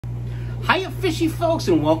Hiya fishy folks,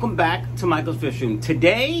 and welcome back to Michael's Fish Room.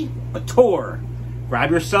 Today, a tour.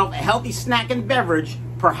 Grab yourself a healthy snack and beverage,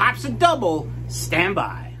 perhaps a double. Stand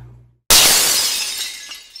by.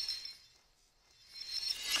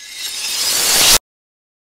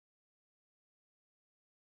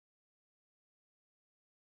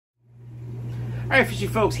 Alright fishy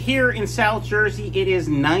folks, here in South Jersey it is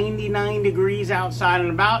 99 degrees outside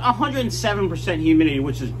and about 107% humidity,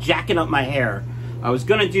 which is jacking up my hair. I was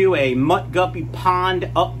going to do a mutt guppy pond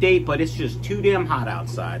update, but it's just too damn hot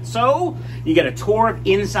outside. So you get a tour of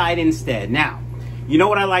inside instead. Now, you know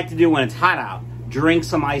what I like to do when it's hot out? Drink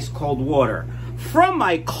some ice cold water from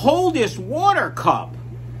my coldest water cup.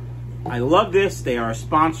 I love this. They are a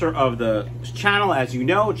sponsor of the channel, as you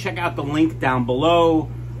know. Check out the link down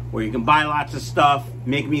below, where you can buy lots of stuff,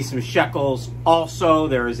 make me some shekels. Also,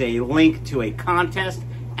 there is a link to a contest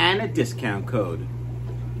and a discount code.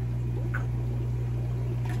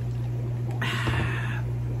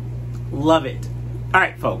 Love it. All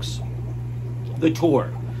right, folks, the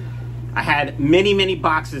tour. I had many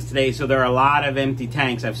boxes today, so there are a lot of empty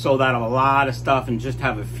tanks. I've sold out of a lot of stuff and just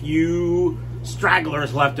have a few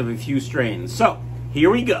stragglers left of a few strains. So,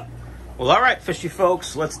 here we go. Well, all right, fishy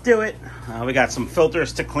folks, let's do it. We got some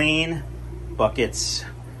filters to clean, buckets,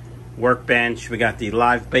 workbench. We got the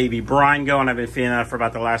live baby brine going. I've been feeding that for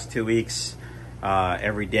about the last 2 weeks.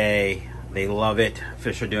 Every day, they love it.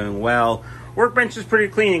 Fish are doing well. Workbench is pretty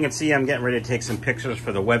clean. You can see I'm getting ready to take some pictures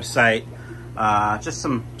for the website. Just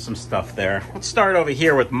some stuff there. Let's start over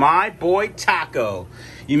here with my boy Taco.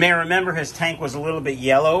 You may remember his tank was a little bit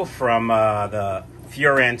yellow from the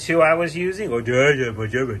Furan 2 I was using. But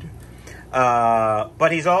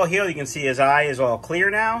he's all healed. You can see his eye is all clear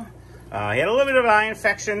now. He had a little bit of eye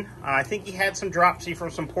infection. I think he had some dropsy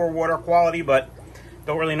from some poor water quality, but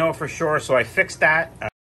don't really know for sure. So I fixed that.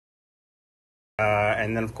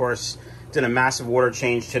 And then, of course, did a massive water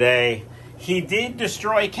change today. He did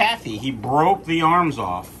destroy Kathy. He broke the arms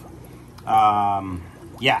off.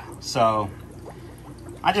 Yeah, so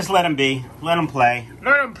I just let him be. Let him play.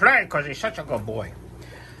 Let him play because he's such a good boy.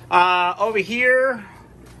 Over here,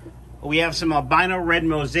 we have some albino red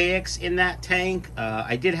mosaics in that tank.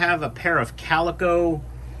 I did have a pair of calico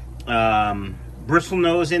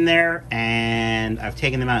bristlenose in there, and I've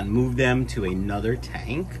taken them out and moved them to another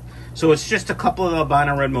tank. So it's just a couple of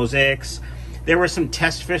albino red mosaics. There were some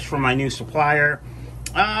test fish from my new supplier.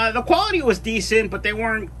 The quality was decent, but they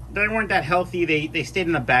weren't that healthy. They stayed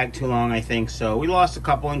in the bag too long, I think. So we lost a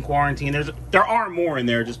couple in quarantine. There are more in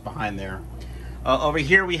there, just behind there. Over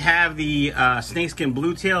here we have the snakeskin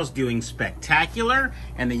bluetails doing spectacular,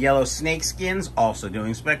 and the yellow snakeskins also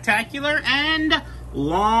doing spectacular, and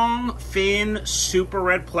long fin super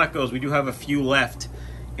red plecos. We do have a few left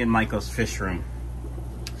in Michael's Fish Room.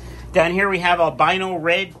 Down here we have albino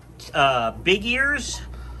red big ears.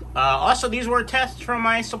 Also, these were tests from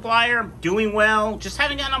my supplier, doing well. Just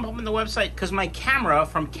haven't gotten them up on the website because my camera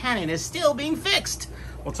from Canon is still being fixed.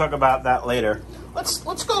 We'll talk about that later.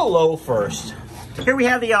 Let's go low first. Here we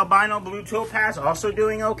have the albino blue topaz, also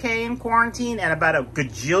doing okay in quarantine, and about a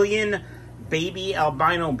gajillion baby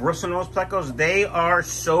albino bristlenose plecos. They are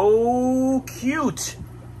so cute.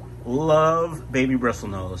 Love baby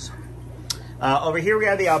bristlenose. Over here we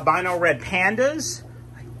have the albino red pandas.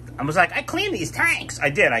 I was like, I cleaned these tanks.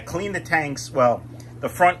 I did. I cleaned the tanks. Well, the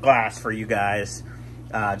front glass for you guys.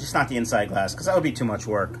 Just not the inside glass, because that would be too much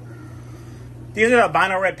work. These are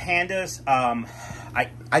albino red pandas.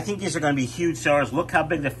 I think these are going to be huge sellers. Look how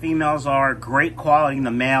big the females are. Great quality in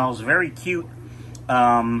the males. Very cute.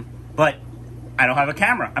 But I don't have a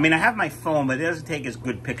camera. I mean, I have my phone, but it doesn't take as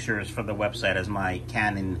good pictures for the website as my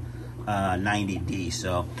Canon 90D.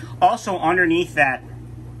 So, also underneath that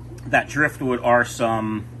driftwood are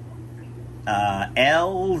some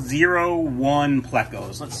L01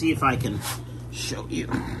 plecos. Let's see if I can show you.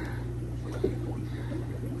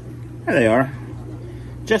 There they are.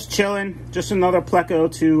 Just chilling. Just another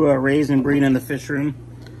pleco to raise and breed in the fish room.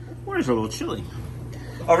 Where's a little chilly?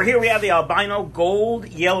 Over here we have the albino gold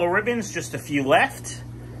yellow ribbons. Just a few left.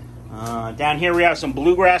 Down here we have some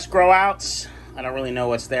bluegrass grow outs. I don't really know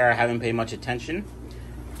what's there. I haven't paid much attention.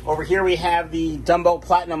 Over here we have the Dumbo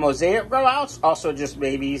Platinum Mosaic grow outs, also just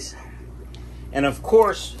babies. And of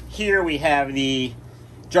course, here we have the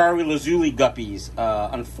Jari Lazuli guppies.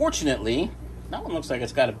 Unfortunately, that one looks like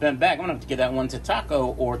it's got a bent back. I'm gonna have to give that one to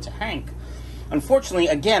Taco or to Hank. Unfortunately,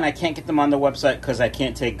 again, I can't get them on the website because I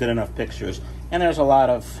can't take good enough pictures. And there's a lot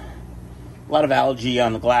of algae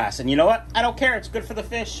on the glass. And you know what? I don't care. It's good for the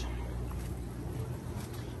fish.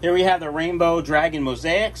 Here we have the Rainbow Dragon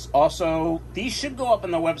Mosaics. Also, these should go up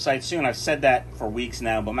on the website soon. I've said that for weeks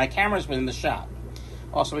now, but my camera's been in the shop.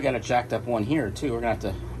 Also, we got a jacked up one here too. We're gonna have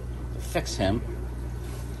to fix him.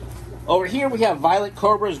 Over here we have violet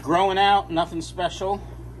cobras growing out. Nothing special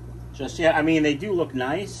just yet. I mean, they do look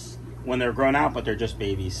nice when they're grown out, but they're just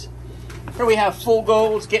babies. Here we have full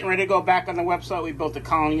golds getting ready to go back on the website. We built the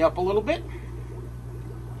colony up a little bit.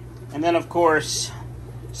 And then, of course,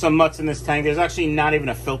 some mutts in this tank. There's actually not even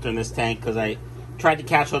a filter in this tank because I tried to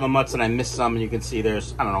catch all the mutts and I missed some. And you can see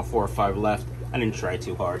there's, I don't know, 4 or 5 left. I didn't try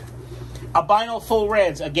too hard. Albino full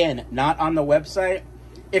reds, again, not on the website.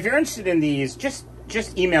 If you're interested in these, just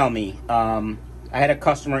email me. I had a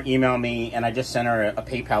customer email me and I just sent her a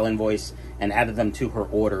PayPal invoice and added them to her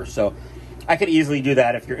order. So I could easily do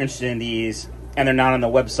that if you're interested in these and they're not on the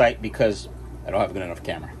website because I don't have a good enough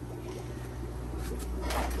camera.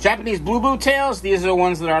 Japanese blue boot tails, these are the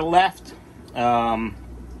ones that are left from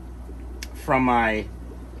my,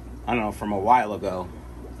 I don't know, from a while ago.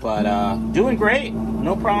 But doing great,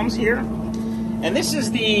 no problems here. And this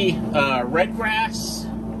is the red grass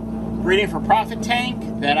breeding for profit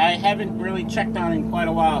tank that I haven't really checked on in quite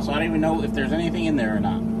a while, so I don't even know if there's anything in there or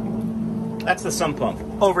not. That's the sump pump.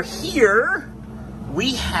 Over here,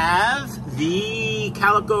 we have the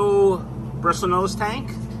calico bristlenose tank.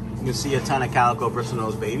 You can see a ton of calico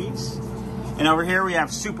bristlenose babies. And over here we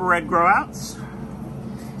have super red growouts.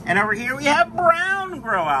 And over here we have brown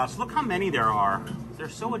growouts. Look how many there are. They're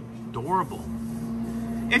so adorable.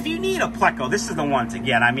 If you need a pleco, this is the one to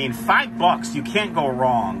get. I mean, $5, you can't go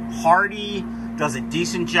wrong. Hardy does a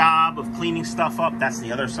decent job of cleaning stuff up. That's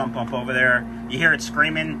the other sump pump over there. You hear it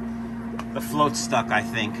screaming. The float's stuck, I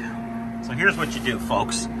think. So here's what you do,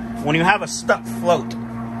 folks. When you have a stuck float,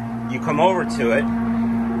 you come over to it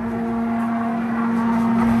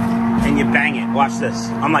and you bang it. Watch this.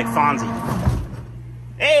 I'm like Fonzie.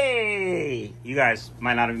 Hey! You guys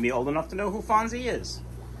might not even be old enough to know who Fonzie is.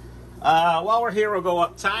 While we're here, we'll go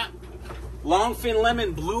up top. Longfin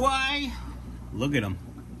lemon blue eye. Look at them.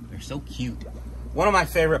 They're so cute. One of my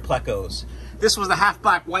favorite plecos. This was the half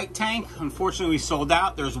black white tank. Unfortunately, we sold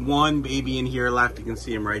out. There's one baby in here left. You can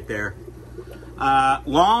see him right there.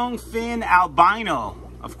 Longfin albino.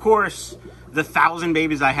 Of course, the 1,000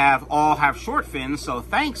 babies I have all have short fins, so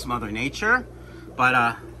thanks, Mother Nature.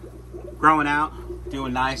 But growing out,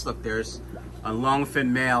 doing nice. Look, there's a longfin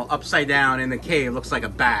male upside down in the cave. Looks like a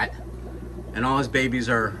bat. And all his babies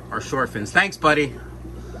are short fins. Thanks, buddy.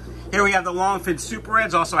 Here we have the longfin super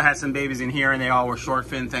reds. Also, I had some babies in here, and they all were short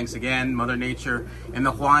fin. Thanks again, Mother Nature. And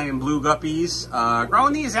the Hawaiian blue guppies.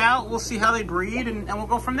 Growing these out, we'll see how they breed, and we'll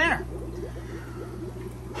go from there.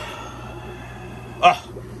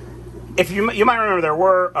 If you might remember, there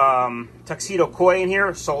were tuxedo koi in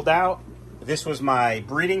here, sold out. This was my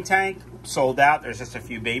breeding tank, sold out. There's just a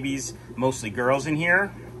few babies, mostly girls in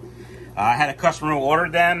here. I had a customer who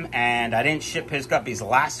ordered them, and I didn't ship his guppies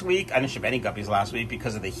last week. I didn't ship any guppies last week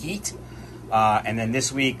because of the heat. And then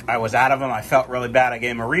this week, I was out of them. I felt really bad. I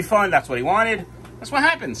gave him a refund. That's what he wanted. That's what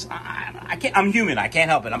happens. I can't. I'm human. I can't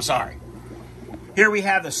help it. I'm sorry. Here we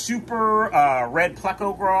have the super red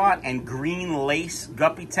pleco growt and green lace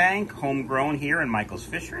guppy tank, homegrown here in Michael's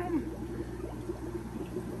fish room.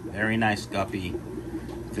 Very nice guppy.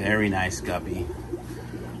 Very nice guppy.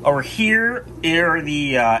 Over here are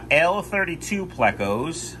the L32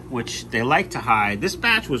 plecos, which they like to hide. This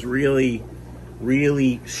batch was really,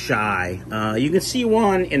 really shy. You can see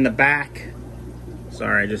one in the back.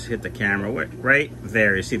 Sorry, I just hit the camera. Right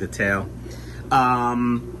there, you see the tail.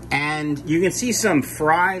 And you can see some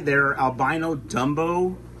fry. They're albino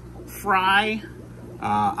Dumbo fry.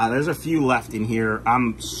 There's a few left in here.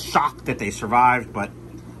 I'm shocked that they survived, but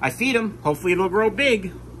I feed them. Hopefully it'll grow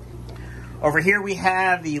big. Over here we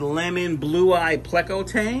have the lemon blue eye pleco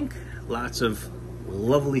tank. Lots of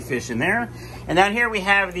lovely fish in there. And down here we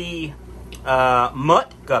have the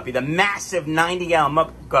mutt guppy, the massive 90-gallon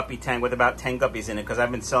mutt guppy tank with about 10 guppies in it, because I've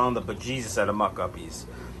been selling the bejesus out of mutt guppies.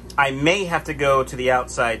 I may have to go to the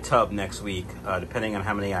outside tub next week, depending on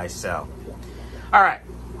how many I sell. All right,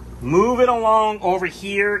 moving along over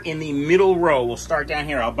here in the middle row. We'll start down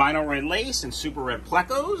here. Albino red lace and super red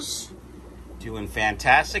plecos. Doing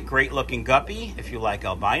fantastic. Great looking guppy if you like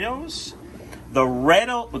albinos. The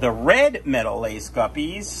red metal lace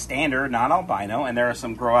guppies, standard, not albino. And there are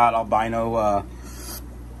some grow out albino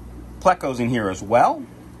plecos in here as well.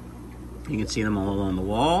 You can see them all along the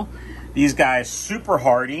wall. These guys, super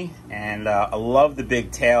hardy, and I love the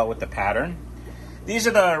big tail with the pattern. These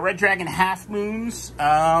are the Red Dragon Half Moons.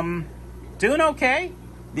 Doing okay.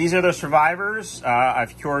 These are the survivors.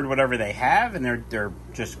 I've cured whatever they have, and they're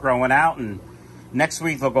just growing out, and next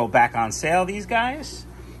week they'll go back on sale, these guys.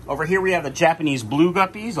 Over here we have the Japanese blue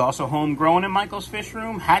guppies, also homegrown in Michael's fish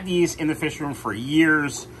room. Had these in the fish room for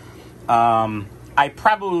years. I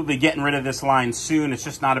probably will be getting rid of this line soon. It's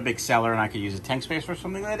just not a big seller, and I could use a tank space for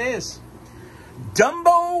something that is.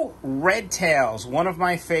 Dumbo red tails, one of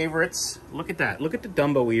my favorites. Look at that. Look at the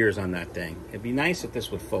Dumbo ears on that thing. It'd be nice if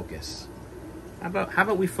this would focus. How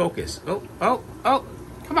about we focus? Oh.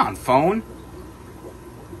 Come on, phone.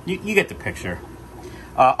 You get the picture.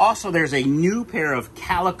 Also, there's a new pair of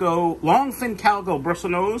calico, long fin calico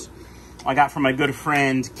bristlenose I got from my good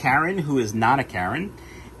friend Karen, who is not a Karen.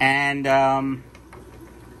 And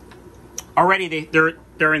already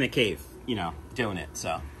they're in the cave, you know, doing it.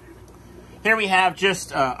 So here we have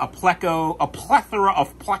just a plethora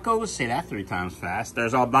of plecos. Say that 3 times fast.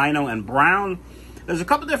 There's albino and brown. There's a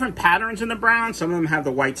couple different patterns in the brown. Some of them have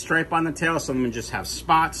the white stripe on the tail. Some of them just have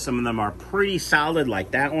spots. Some of them are pretty solid,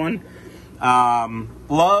 like that one.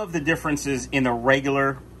 Love the differences in the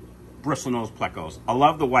regular bristlenose plecos. I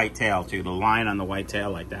love the white tail too, the line on the white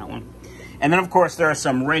tail, like that one. And then of course there are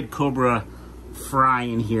some red cobra fry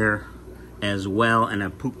in here as well, and a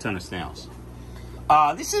poop ton of snails.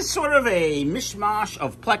 This is sort of a mishmash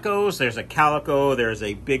of plecos. There's a calico. There's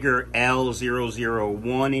a bigger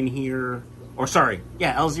L001 in here. Or sorry,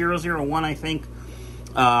 yeah, L001, I think.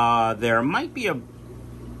 There might be a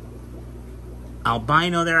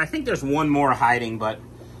albino there. I think there's one more hiding, but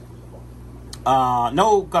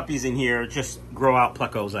no guppies in here. Just grow out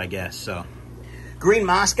plecos, I guess. So green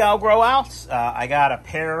Moscow grow outs. I got a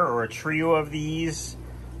pair or a trio of these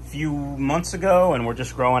a few months ago, and we're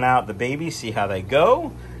just growing out the babies. See how they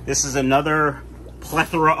go. This is another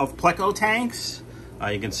plethora of pleco tanks.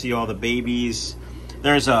 You can see all the babies.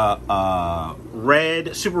 There's a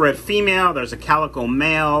red, super red female. There's a calico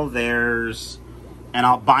male. There's an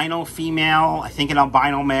albino female. I think an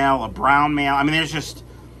albino male, a brown male. I mean,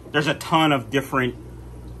 there's a ton of different.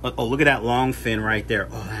 Oh, look at that long fin right there.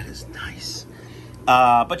 Oh, that is nice.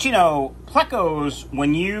 But you know, plecos,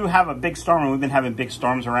 when you have a big storm, and we've been having big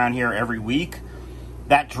storms around here every week,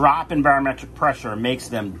 that drop in barometric pressure makes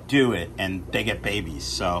them do it, and they get babies.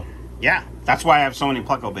 So yeah, that's why I have so many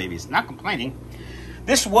pleco babies. Not complaining.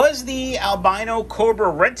 This was the albino cobra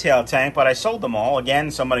red tail tank, but I sold them all. Again,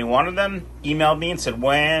 somebody wanted them, emailed me and said,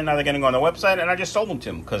 when are they going to go on the website? And I just sold them to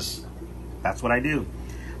them because that's what I do.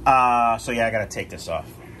 So yeah, I got to take this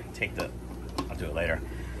off. I'll do it later.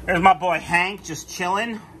 There's my boy Hank just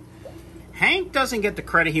chilling. Hank doesn't get the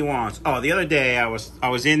credit he wants. Oh, the other day I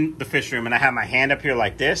was in the fish room and I had my hand up here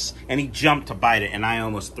like this, and he jumped to bite it, and I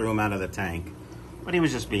almost threw him out of the tank. But he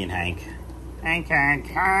was just being Hank.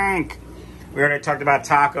 Hank. We already talked about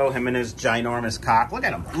Taco, him and his ginormous cock. Look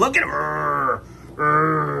at him. Look at him.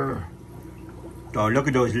 Oh, look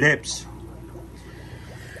at those lips.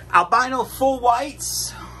 Albino full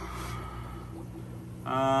whites.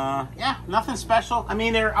 Yeah, nothing special. I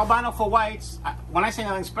mean, they're albino full whites. When I say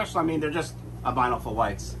nothing special, I mean they're just albino full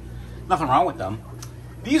whites. Nothing wrong with them.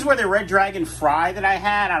 These were the red dragon fry that I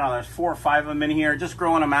had. I don't know, there's 4 or 5 of them in here. Just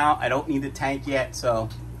growing them out. I don't need the tank yet, so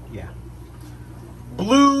yeah.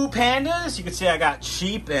 Blue pandas. You can see I got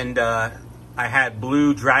sheep, and I had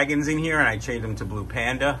blue dragons in here, and I changed them to blue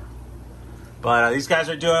panda. But these guys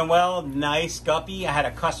are doing well. Nice guppy. I had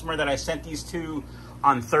a customer that I sent these to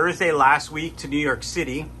on Thursday last week to New York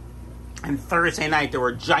City. And Thursday night, there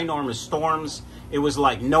were ginormous storms. It was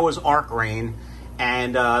like Noah's Ark rain.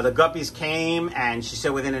 And the guppies came, and she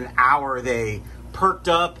said within an hour they perked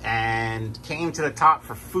up and came to the top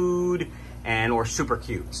for food and were super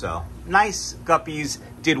cute. So nice guppies,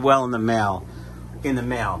 did well in the mail.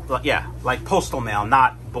 But yeah, like postal mail,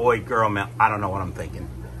 not boy, girl mail. I don't know what I'm thinking.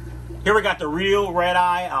 Here we got the real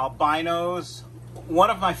red-eye albinos. One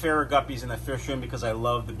of my favorite guppies in the fish room because I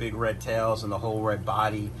love the big red tails and the whole red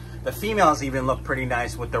body. The females even look pretty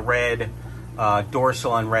nice with the red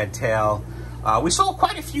dorsal and red tail. We sold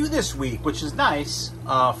quite a few this week, which is nice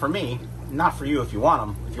for me. Not for you if you want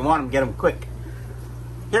them. If you want them, get them quick.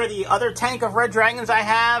 Here are the other tank of red dragons I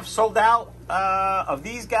have sold out of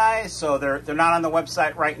these guys. So they're not on the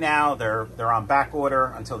website right now. They're on back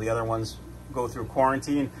order until the other ones go through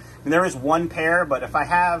quarantine. And there is one pair, but if I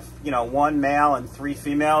have, you know, 1 male and 3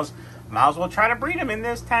 females, might as well try to breed them in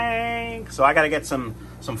this tank. So I got to get some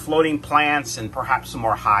floating plants and perhaps some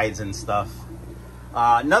more hides and stuff.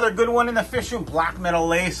 Another good one in the fish room, black metal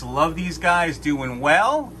lace. Love these guys, doing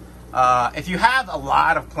well. If you have a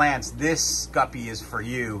lot of plants, this guppy is for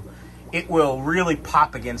you. It will really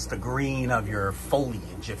pop against the green of your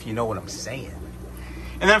foliage, if you know what I'm saying.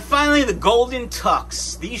 And then finally, the golden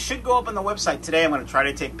tucks. These should go up on the website today. I'm going to try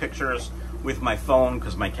to take pictures with my phone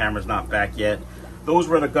because my camera's not back yet. Those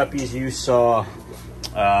were the guppies you saw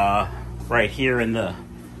right here in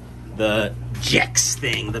the Jex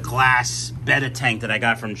thing, the glass betta tank that I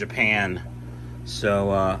got from Japan.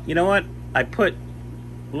 So, you know what?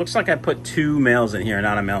 looks like I put 2 males in here,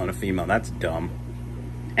 not a male and a female. That's dumb.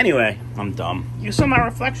 Anyway, I'm dumb. You saw my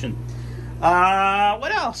reflection.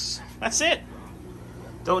 What else? That's it.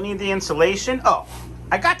 Don't need the insulation. Oh,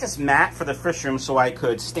 I got this mat for the fish room so I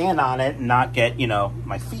could stand on it and not get, you know,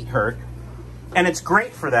 my feet hurt. And it's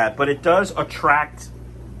great for that, but it does attract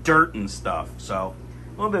dirt and stuff. So,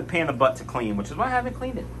 a little bit of pain in the butt to clean, which is why I haven't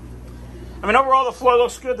cleaned it. I mean, overall, the floor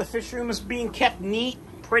looks good. The fish room is being kept neat,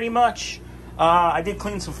 pretty much. I did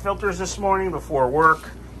clean some filters this morning before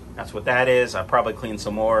work. That's what that is. I'll probably clean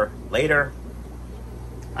some more later.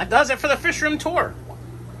 That does it for the fish room tour.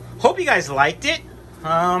 Hope you guys liked it.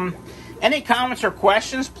 Any comments or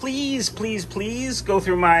questions, please go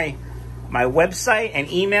through my website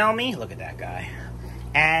and email me. Look at that guy.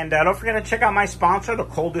 And don't forget to check out my sponsor, The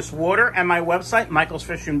Coldest Water, and my website,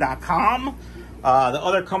 michaelsfishroom.com. The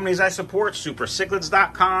other companies I support,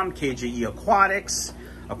 SuperCichlids.com, KJE Aquatics,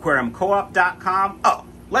 Aquarium Co Op.com. Oh,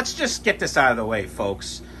 let's just get this out of the way,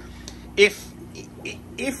 folks. If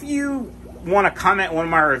you want to comment on one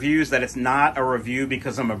of my reviews that it's not a review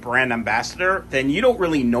because I'm a brand ambassador, then you don't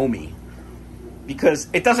really know me. Because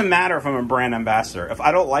it doesn't matter if I'm a brand ambassador. If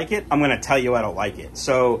I don't like it, I'm going to tell you I don't like it.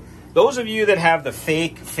 So those of you that have the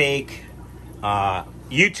fake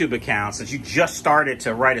YouTube accounts that you just started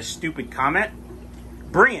to write a stupid comment,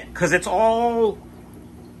 bring it. Because it's all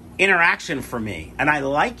interaction for me. And I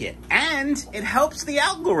like it. And it helps the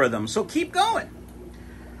algorithm. So keep going.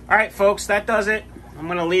 All right, folks, that does it. I'm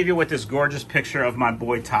going to leave you with this gorgeous picture of my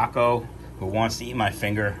boy Taco, who wants to eat my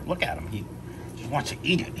finger. Look at him. He just wants to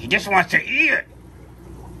eat it. He just wants to eat it.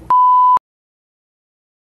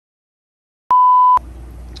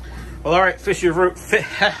 Well, all right, fish your root.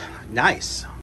 Nice.